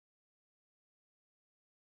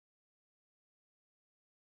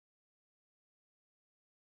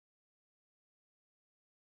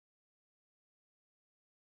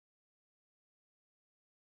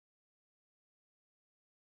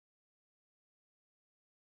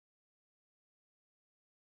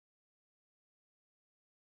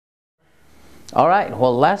All right.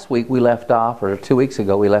 Well, last week we left off, or 2 weeks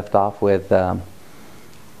ago we left off with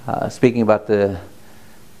speaking about the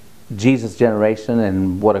Jesus generation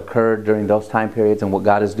and what occurred during those time periods and what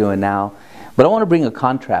God is doing now. But I want to bring a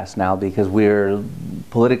contrast now because we've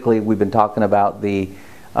been talking about the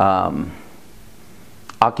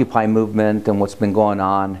Occupy movement and what's been going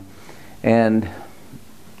on. And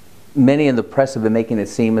many in the press have been making it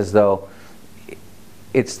seem as though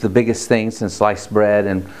it's the biggest thing since sliced bread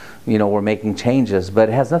and we're making changes, but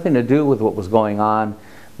it has nothing to do with what was going on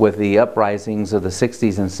with the uprisings of the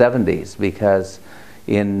 60s and 70s, because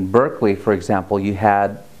in Berkeley, for example, you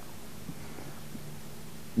had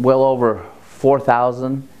well over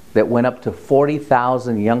 4,000 that went up to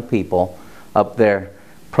 40,000 young people up there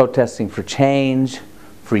protesting for change,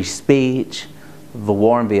 free speech, the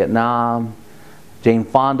war in Vietnam. Jane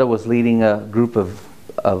Fonda was leading a group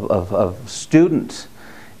of students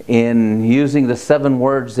in using the 7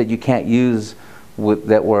 words that you can't use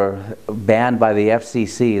that were banned by the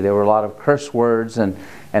FCC. There were a lot of curse words and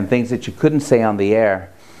things that you couldn't say on the air.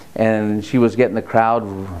 And she was getting the crowd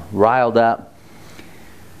riled up.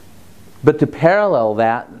 But to parallel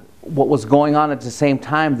that, what was going on at the same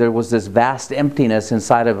time, there was this vast emptiness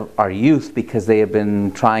inside of our youth because they had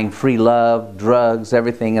been trying free love, drugs,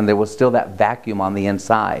 everything, and there was still that vacuum on the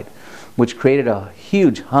inside, which created a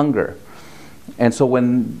huge hunger. And so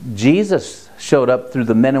when Jesus showed up through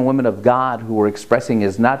the men and women of God who were expressing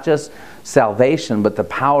His not just salvation, but the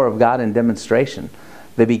power of God in demonstration,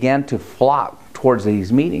 they began to flock towards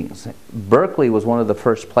these meetings. Berkeley was one of the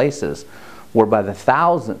first places where by the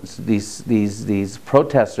thousands, these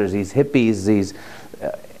protesters, these hippies, these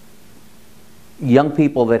young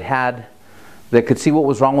people that could see what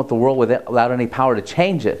was wrong with the world without any power to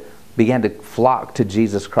change it, began to flock to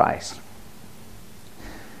Jesus Christ.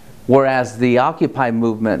 Whereas the Occupy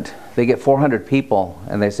movement, they get 400 people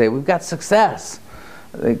and they say, we've got success.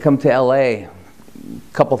 They come to LA, a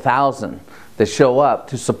couple thousand that show up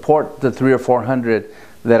to support the 300 or 400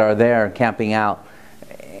 that are there camping out.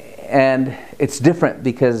 And it's different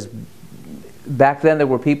because back then there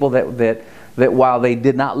were people that while they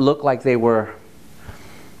did not look like they were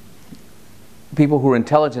people who were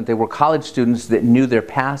intelligent, they were college students that knew their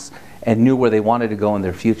past and knew where they wanted to go in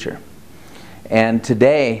their future. And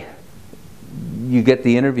today, you get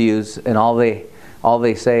the interviews and all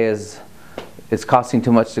they say is, it's costing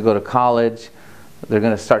too much to go to college. They're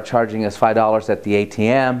going to start charging us $5 at the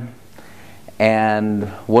ATM. And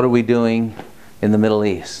what are we doing in the Middle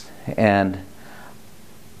East? And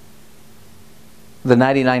the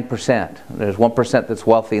 99%, there's 1% that's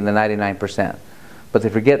wealthy in the 99%. But they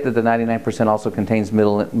forget that the 99% also contains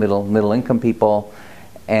middle income people,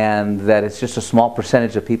 and that it's just a small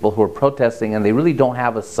percentage of people who are protesting, and they really don't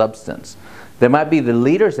have a substance. There might be the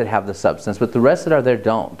leaders that have the substance, but the rest that are there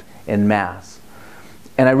don't, en masse.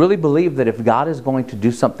 And I really believe that if God is going to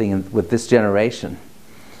do something with this generation,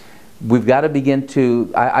 we've got to begin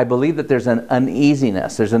to, I believe that there's an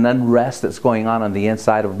uneasiness, there's an unrest that's going on the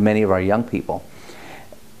inside of many of our young people.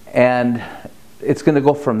 And it's going to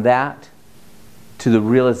go from that to the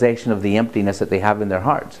realization of the emptiness that they have in their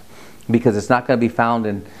hearts. Because it's not going to be found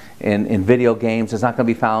in video games, it's not going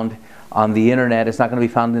to be found on the internet, it's not going to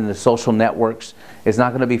be found in the social networks, it's not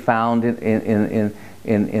going to be found in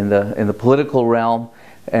the political realm,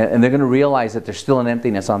 and they're going to realize that there's still an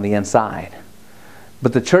emptiness on the inside.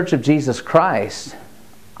 But the Church of Jesus Christ,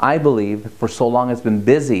 I believe, for so long has been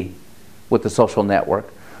busy with the social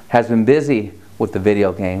network, has been busy with the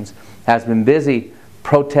video games, has been busy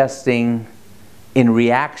protesting in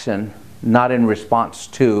reaction, not in response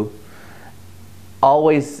to,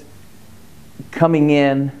 always coming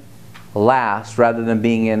in last rather than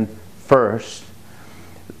being in first,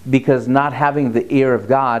 because not having the ear of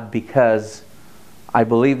God, because I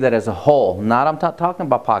believe that as a whole, I'm not talking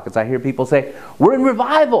about pockets. I hear people say, we're in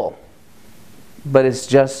revival, but it's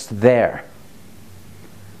just there.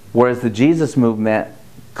 Whereas the Jesus movement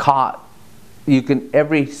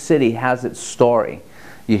every city has its story.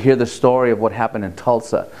 You hear the story of what happened in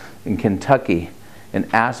Tulsa, in Kentucky, in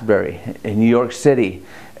Asbury, in New York City.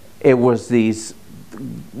 It was these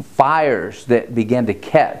fires that began to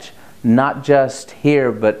catch, not just here,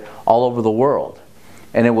 but all over the world.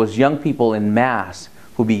 And it was young people in mass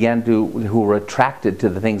who were attracted to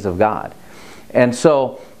the things of God. And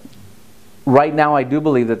so, right now I do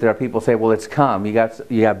believe that there are people who say, well, it's come. You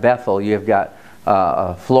got Bethel, you've got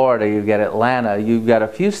Florida, you've got Atlanta, you've got a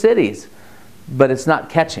few cities, but it's not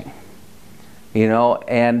catching.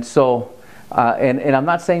 And so, and I'm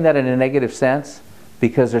not saying that in a negative sense,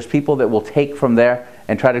 because there's people that will take from there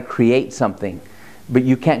and try to create something. But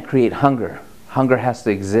you can't create hunger. Hunger has to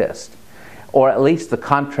exist. Or at least the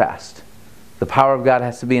contrast The power of God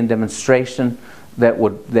has to be in demonstration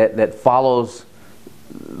that follows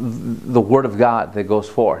the Word of God that goes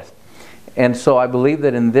forth. And so I believe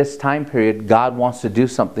that in this time period, God wants to do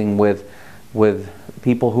something with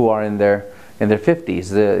people who are in their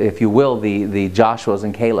 50s, if you will, the Joshuas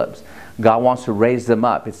and Calebs. God wants to raise them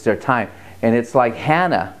up. It's their time. And it's like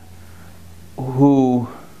Hannah, who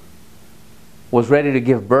was ready to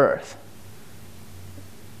give birth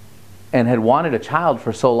and had wanted a child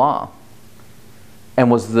for so long, and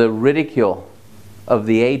was the ridicule of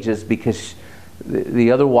the ages because the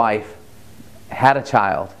other wife had a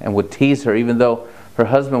child and would tease her, even though her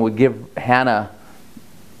husband would give Hannah,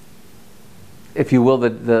 if you will,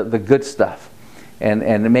 the good stuff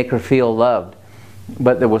and make her feel loved.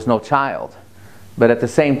 But there was no child. But at the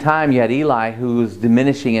same time, you had Eli, who was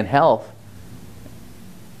diminishing in health,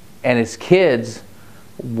 and his kids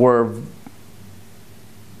were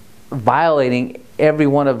violating every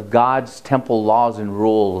one of God's temple laws and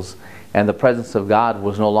rules, and the presence of God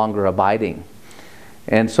was no longer abiding.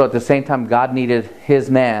 And so at the same time, God needed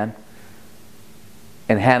his man,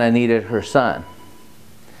 and Hannah needed her son.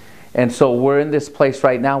 And so we're in this place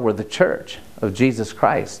right now where the church of Jesus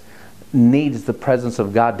Christ needs the presence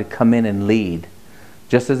of God to come in and lead.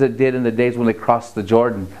 Just as it did in the days when they crossed the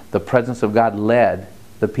Jordan, the presence of God led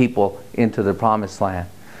the people into the promised land.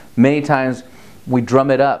 Many times we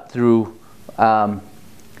drum it up through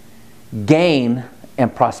gain,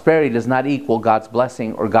 and prosperity does not equal God's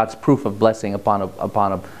blessing or God's proof of blessing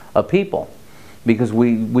upon a people. Because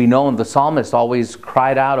we know, and the psalmist always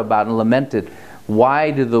cried out about and lamented,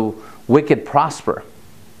 why do the wicked prosper?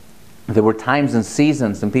 There were times and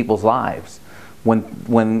seasons in people's lives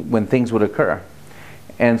when things would occur.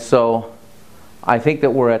 And so I think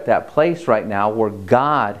that we're at that place right now where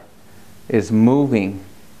God is moving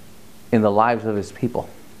in the lives of his people.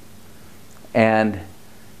 And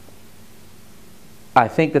I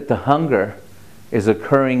think that the hunger is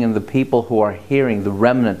occurring in the people who are hearing, the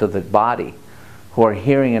remnant of the body, who are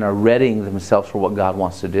hearing and are readying themselves for what God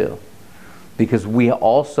wants to do. Because we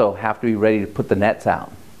also have to be ready to put the nets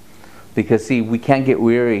out. Because see, we can't get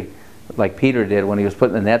weary like Peter did when he was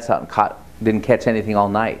putting the nets out and didn't catch anything all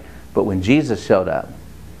night. But when Jesus showed up,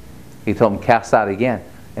 he told them, cast out again,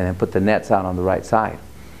 and then put the nets out on the right side.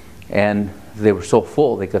 And they were so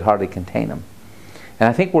full they could hardly contain them. And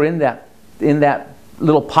I think we're in that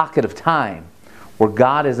little pocket of time where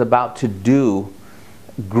God is about to do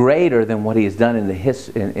greater than what he has done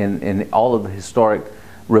in all of the historic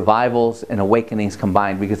revivals and awakenings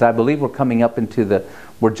combined. Because I believe we're coming up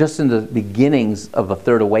we're just in the beginnings of a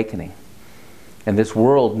third awakening. And this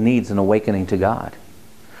world needs an awakening to God.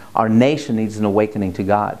 Our nation needs an awakening to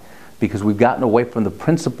God, because we've gotten away from the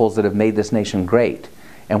principles that have made this nation great,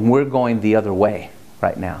 and we're going the other way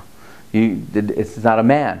right now. It's not a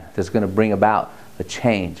man that's going to bring about a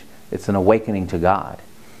change. It's an awakening to God.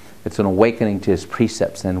 It's an awakening to his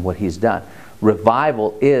precepts and what he's done.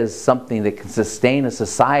 Revival is something that can sustain a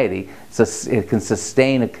society, it can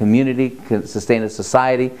sustain a community, can sustain a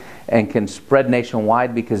society, and can spread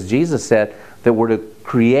nationwide, because Jesus said that we're to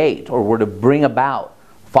create, or we're to bring about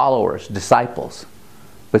followers, disciples.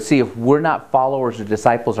 But see, if we're not followers or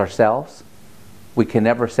disciples ourselves, we can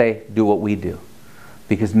never say, do what we do.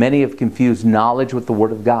 Because many have confused knowledge with the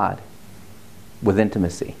Word of God with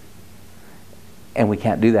intimacy. And we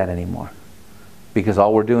can't do that anymore. Because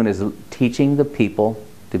all we're doing is teaching the people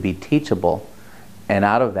to be teachable, and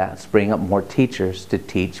out of that spring up more teachers to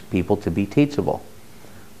teach people to be teachable.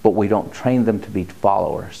 But we don't train them to be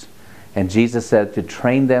followers. And Jesus said to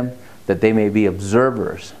train them that they may be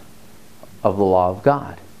observers of the law of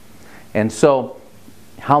God. And so,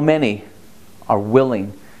 how many are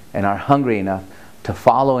willing and are hungry enough to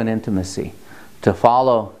follow in intimacy, to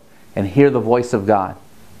follow and hear the voice of God,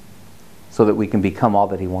 so that we can become all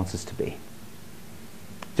that he wants us to be?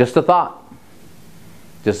 Just a thought.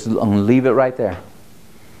 Just leave it right there,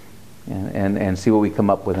 and see what we come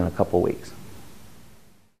up with in a couple weeks.